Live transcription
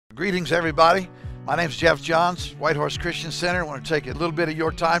Greetings, everybody. My name is Jeff Johns, White Horse Christian Center. I want to take a little bit of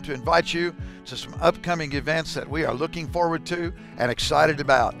your time to invite you to some upcoming events that we are looking forward to and excited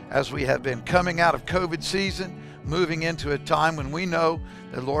about as we have been coming out of COVID season, moving into a time when we know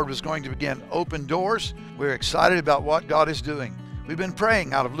the Lord was going to begin open doors. We're excited about what God is doing. We've been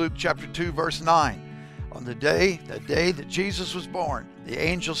praying out of Luke chapter 2, verse 9. On the day that Jesus was born, the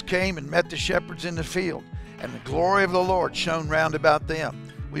angels came and met the shepherds in the field, and the glory of the Lord shone round about them.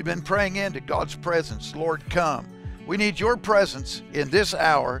 We've been praying into God's presence. Lord, come. We need your presence in this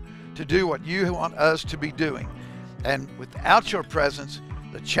hour to do what you want us to be doing. And without your presence,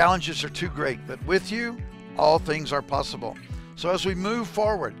 the challenges are too great. But with you, all things are possible. So as we move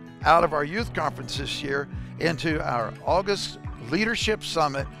forward out of our youth conference this year into our August Leadership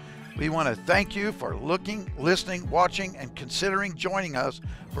Summit, we want to thank you for looking, listening, watching, and considering joining us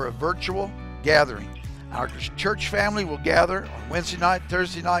for a virtual gathering. Our church family will gather on Wednesday night,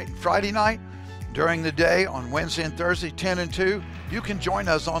 Thursday night, and Friday night. During the day on Wednesday and Thursday, 10 and 2, you can join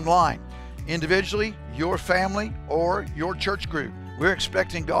us online, individually, your family, or your church group. We're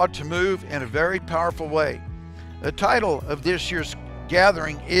expecting God to move in a very powerful way. The title of this year's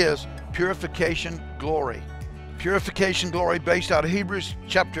gathering is Purification Glory. Purification Glory, based out of Hebrews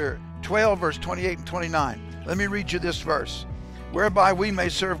chapter 12, verse 28 and 29. Let me read you this verse. Whereby we may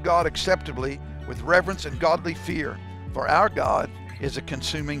serve God acceptably with reverence and godly fear, for our God is a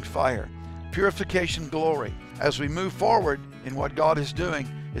consuming fire. Purification glory. As we move forward in what God is doing,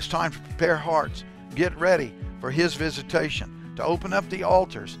 it's time to prepare hearts, get ready for His visitation, to open up the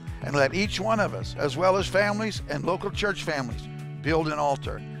altars and let each one of us, as well as families and local church families, build an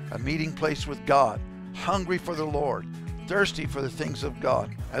altar, a meeting place with God, hungry for the Lord, thirsty for the things of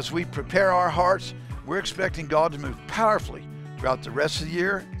God. As we prepare our hearts, we're expecting God to move powerfully throughout the rest of the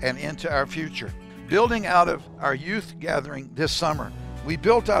year and into our future. Building out of our youth gathering this summer, we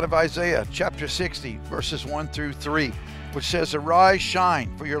built out of Isaiah chapter 60, verses 1 through 3, which says, Arise,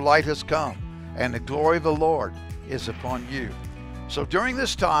 shine, for your light has come, and the glory of the Lord is upon you. So during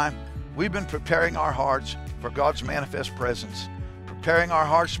this time, we've been preparing our hearts for God's manifest presence, preparing our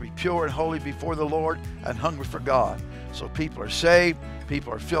hearts to be pure and holy before the Lord and hungry for God. So people are saved,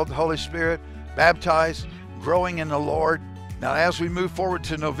 people are filled with the Holy Spirit, baptized, growing in the Lord. Now, as we move forward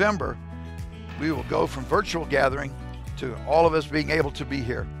to November, we will go from virtual gathering to all of us being able to be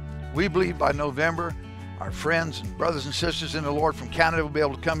here. We believe by November, our friends and brothers and sisters in the Lord from Canada will be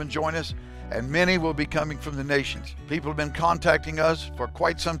able to come and join us, and many will be coming from the nations. People have been contacting us for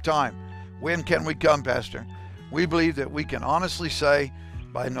quite some time. When can we come, Pastor? We believe that we can honestly say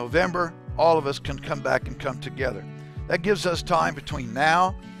by November, all of us can come back and come together. That gives us time between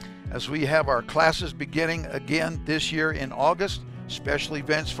now, as we have our classes beginning again this year in August, special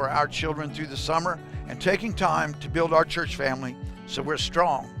events for our children through the summer, and taking time to build our church family so we're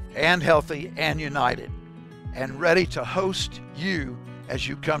strong and healthy and united and ready to host you as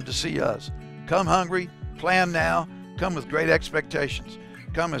you come to see us. Come hungry, plan now, come with great expectations.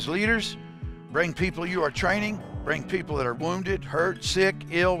 Come as leaders, bring people you are training, bring people that are wounded, hurt, sick,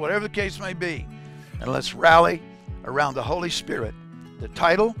 ill, whatever the case may be, and let's rally around the Holy Spirit. The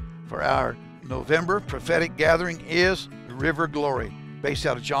title for our November prophetic gathering is River Glory, based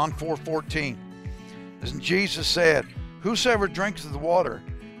out of John 4:14. As Jesus said, Whosoever drinks of the water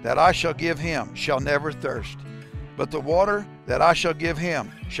that I shall give him shall never thirst, but the water that I shall give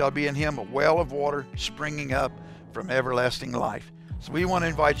him shall be in him a well of water springing up from everlasting life. So we want to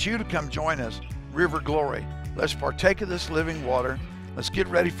invite you to come join us, River Glory. Let's partake of this living water. Let's get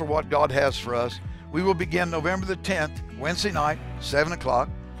ready for what God has for us. We will begin November the 10th, Wednesday night, 7 o'clock.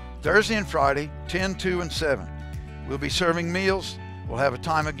 Thursday and Friday, 10, 2, and 7. We'll be serving meals. We'll have a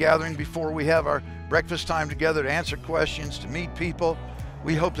time of gathering before we have our breakfast time together to answer questions, to meet people.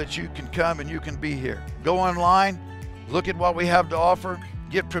 We hope that you can come and you can be here. Go online, look at what we have to offer,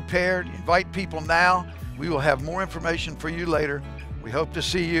 get prepared, invite people now. We will have more information for you later. We hope to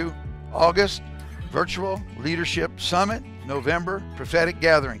see you August, Virtual Leadership Summit, November Prophetic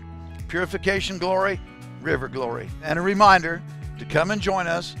Gathering, Purification Glory, River Glory. And a reminder to come and join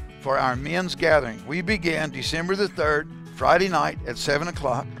us for our men's gathering. We begin December the 3rd, Friday night at 7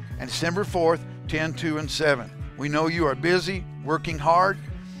 o'clock, and December 4th, 10, 2, and 7. We know you are busy, working hard,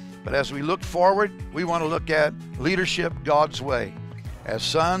 but as we look forward, we want to look at leadership God's way, as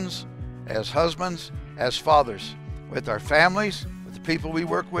sons, as husbands, as fathers, with our families, with the people we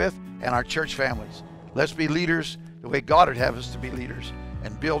work with, and our church families. Let's be leaders the way God would have us to be leaders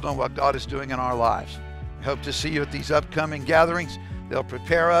and build on what God is doing in our lives. We hope to see you at these upcoming gatherings. They'll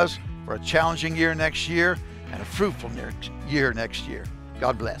prepare us for a challenging year next year and a fruitful year next year.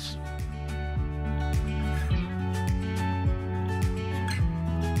 God bless.